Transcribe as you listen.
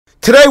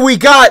Today we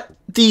got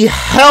the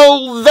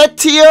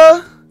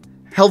Helvetia.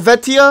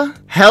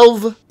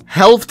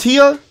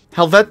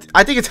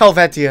 I think it's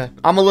Helvetia.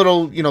 I'm a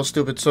little,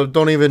 stupid, so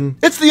don't even.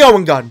 It's the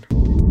Owen gun.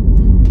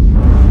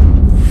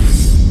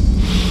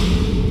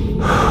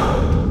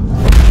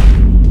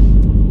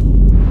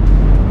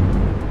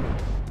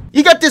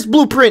 You got this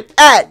blueprint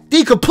at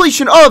the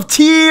completion of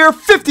tier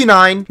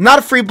 59. Not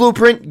a free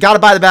blueprint, gotta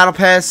buy the battle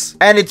pass.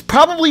 And it's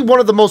probably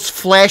one of the most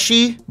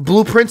flashy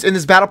blueprints in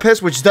this battle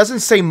pass, which doesn't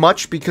say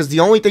much because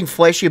the only thing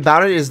flashy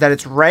about it is that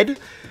it's red.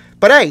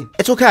 But hey,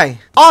 it's okay.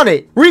 On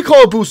it,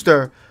 recoil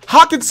booster,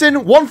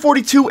 Hawkinson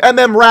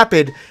 142mm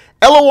rapid,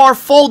 LOR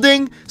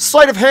folding,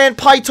 sleight of hand,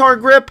 Pytar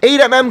grip,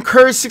 8mm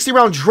curve, 60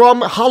 round drum,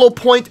 hollow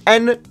point,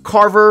 and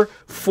carver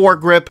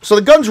foregrip. So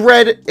the gun's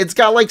red. It's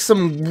got like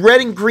some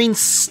red and green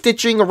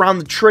stitching around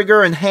the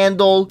trigger and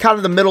handle, kind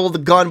of the middle of the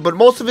gun, but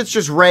most of it's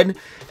just red.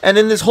 And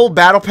in this whole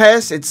battle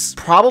pass, it's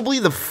probably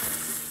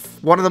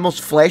one of the most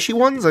flashy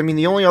ones. I mean,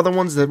 the only other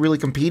ones that really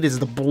compete is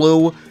the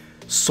blue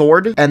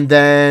sword and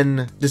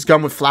then this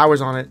gun with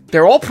flowers on it.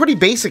 They're all pretty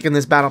basic in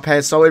this battle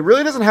pass, so it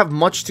really doesn't have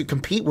much to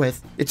compete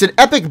with. It's an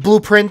epic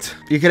blueprint.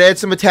 You could add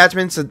some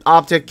attachments, an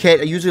optic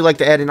kit. I usually like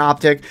to add an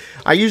optic.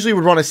 I usually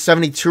would run a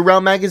 72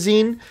 round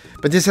magazine,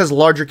 but this has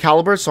larger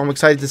caliber, so I'm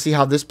excited to see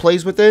how this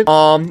plays with it.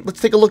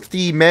 Let's take a look at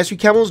the mastery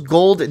camos.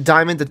 Gold,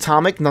 diamond,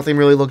 atomic. Nothing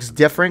really looks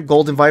different.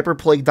 Golden viper,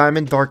 plague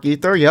diamond, dark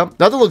ether. Yep,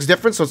 nothing looks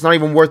different, so it's not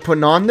even worth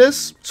putting on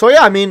this. So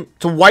yeah, I mean,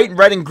 it's a white,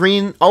 red, and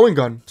green Owen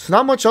gun. It's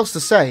not much else to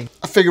say.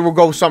 I figure we'll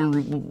go with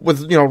something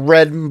with,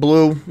 red and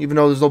blue, even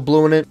though there's no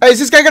blue in it. Hey, has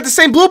this guy got the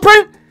same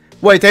blueprint?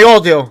 Wait, they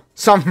all do.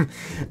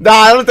 Nah,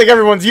 I don't think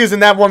everyone's using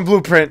that one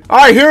blueprint. All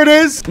right, here it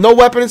is. No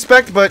weapon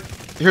inspect, but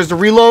here's the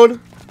reload.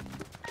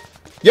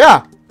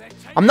 Yeah.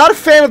 I'm not a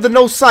fan of the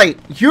no sight.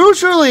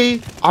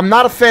 Usually, I'm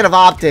not a fan of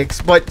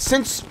optics, but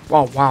since...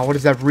 Oh, wow, what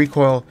is that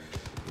recoil?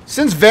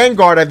 Since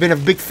Vanguard, I've been a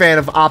big fan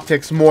of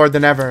optics more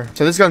than ever.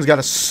 So this gun's got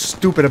a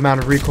stupid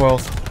amount of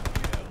recoil.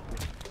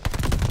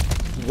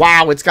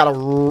 Wow, it's got a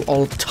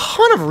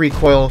ton of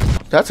recoil.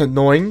 That's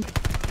annoying.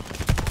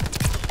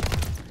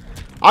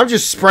 I'm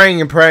just spraying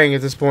and praying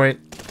at this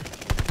point.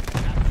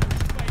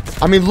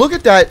 I mean, look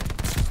at that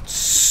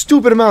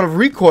stupid amount of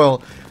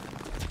recoil.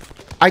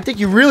 I think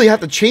you really have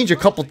to change a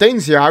couple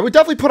things here. I would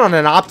definitely put on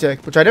an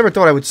optic, which I never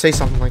thought I would say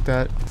something like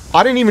that.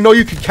 I didn't even know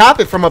you could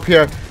cap it from up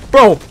here.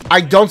 Bro,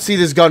 I don't see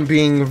this gun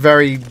being a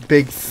very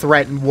big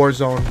threat in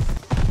Warzone.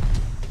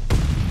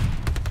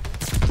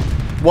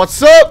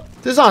 What's up?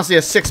 This is honestly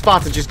a sick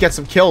spot to just get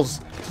some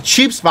kills. It's a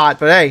cheap spot,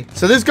 but hey.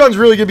 So this gun's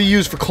really going to be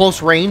used for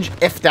close range,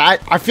 if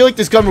that. I feel like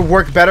this gun would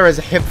work better as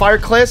a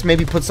hipfire class.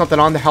 Maybe put something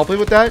on to help it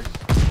with that.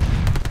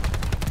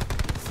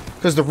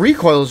 Because the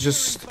recoil is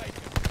just...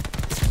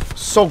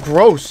 so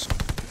gross.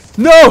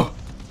 No!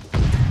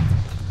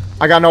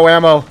 I got no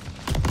ammo.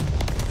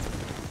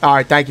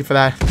 Alright, thank you for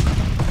that.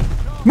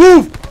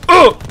 Move!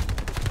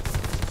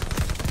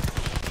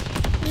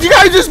 You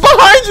guys just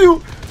behind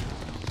you!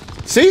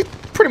 See?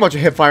 Pretty much a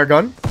hipfire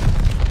gun.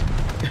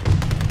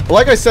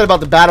 Like I said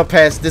about the battle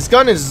pass, this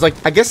gun is like,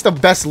 I guess the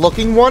best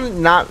looking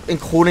one, not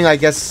including, I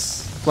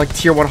guess, like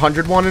tier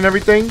 100 one and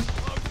everything.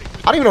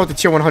 I don't even know what the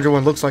tier 100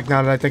 one looks like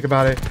now that I think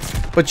about it.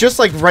 But just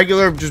like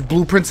regular just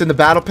blueprints in the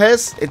battle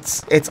pass,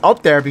 it's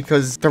up there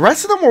because the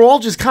rest of them were all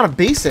just kind of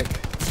basic.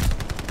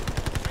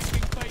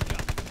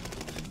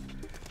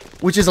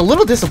 Which is a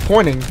little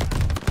disappointing.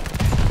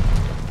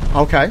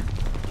 Okay.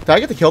 Did I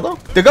get the kill though?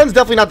 The gun's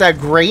definitely not that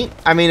great.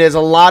 I mean, there's a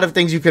lot of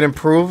things you can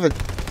improve,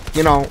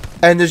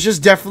 and there's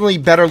just definitely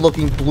better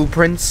looking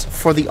blueprints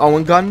for the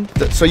Owen gun.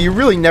 So you're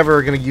really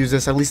never going to use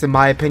this, at least in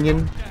my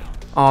opinion.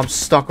 Oh, I'm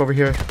stuck over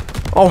here.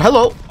 Oh,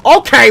 hello.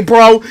 Okay,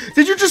 bro.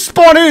 Did you just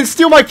spawn in and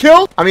steal my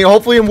kill? I mean,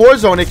 hopefully in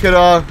Warzone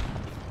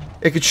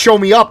it could show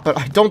me up, but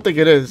I don't think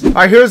it is. All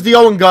right, here's the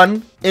Owen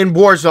gun in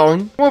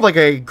Warzone. More of like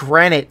a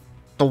granite,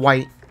 the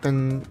white.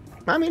 Then,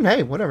 I mean,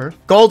 hey, whatever.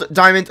 Gold,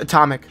 diamond,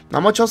 atomic.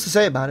 Not much else to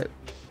say about it.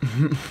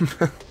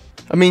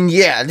 I mean,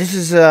 yeah, this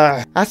is,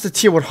 that's the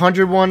tier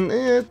 100 one.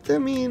 I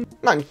mean,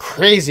 nothing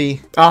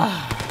crazy.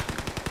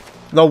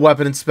 No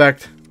weapon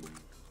inspect.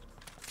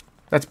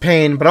 That's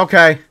pain, but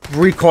okay.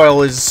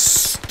 Recoil is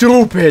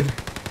stupid.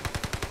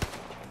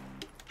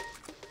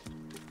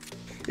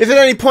 If at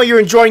any point you're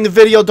enjoying the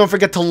video, don't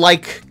forget to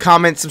like,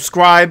 comment,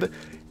 subscribe,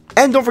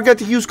 and don't forget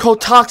to use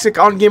code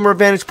TOXIC on Gamer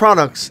Advantage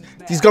products.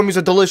 These gummies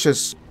are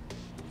delicious.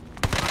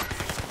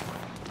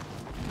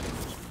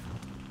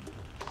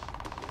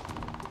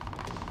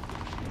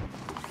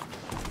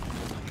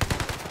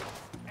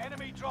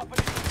 Enemy dropping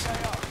into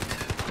AO.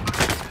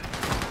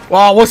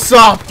 Wow, what's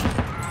up?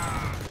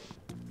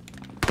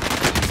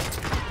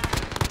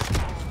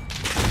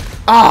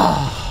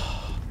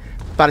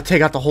 About to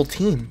take out the whole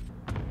team.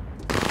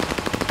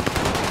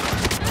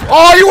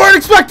 Oh, you weren't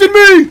expecting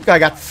me! I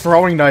got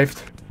throwing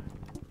knifed.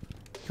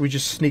 Can we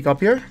just sneak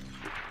up here?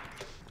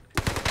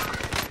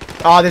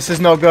 Oh, this is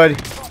no good.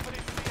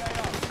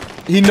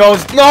 He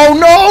knows. No,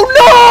 no,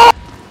 no!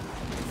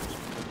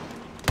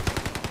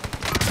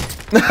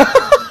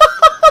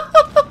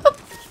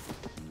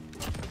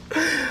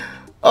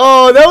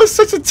 Oh, Oh, that was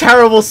such a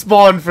terrible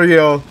spawn for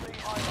you.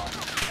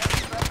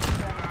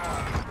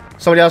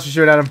 Somebody else was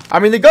shooting at him. I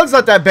mean, the gun's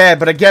not that bad,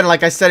 but again,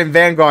 like I said in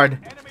Vanguard,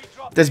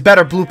 there's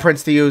better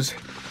blueprints to use.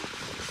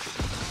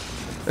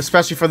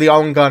 Especially for the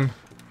Owen gun.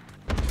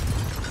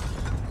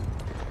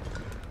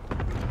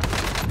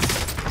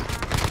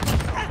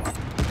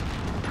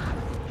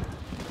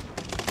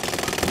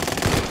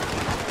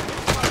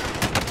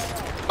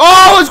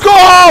 Oh, let's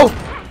go!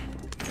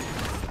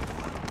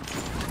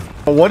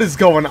 What is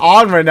going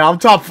on right now? I'm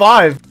top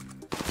 5.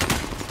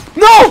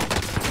 No!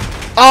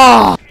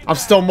 Ah, I'm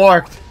still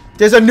marked.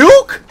 There's a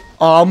nuke?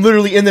 Oh, I'm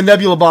literally in the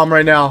nebula bomb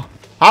right now.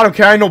 I don't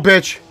care. I ain't no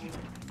bitch.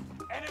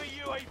 Enemy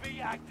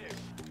UAV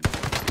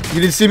active.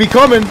 You didn't see me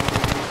coming.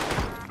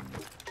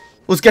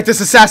 Let's get this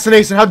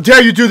assassination. How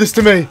dare you do this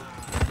to me?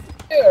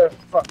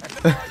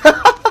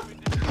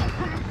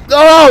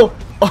 No!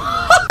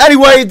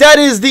 Anyway, that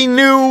is the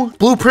new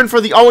blueprint for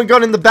the Owen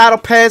gun in the Battle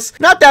Pass.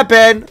 Not that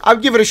bad. I'll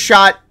give it a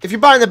shot. If you're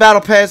buying the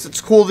Battle Pass,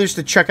 it's cool just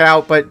to check it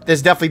out, but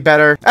there's definitely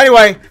better.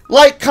 Anyway,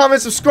 like,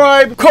 comment,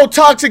 subscribe. Code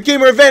Toxic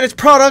Gamer Advantage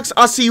products.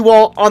 I'll see you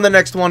all on the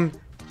next one.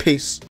 Peace.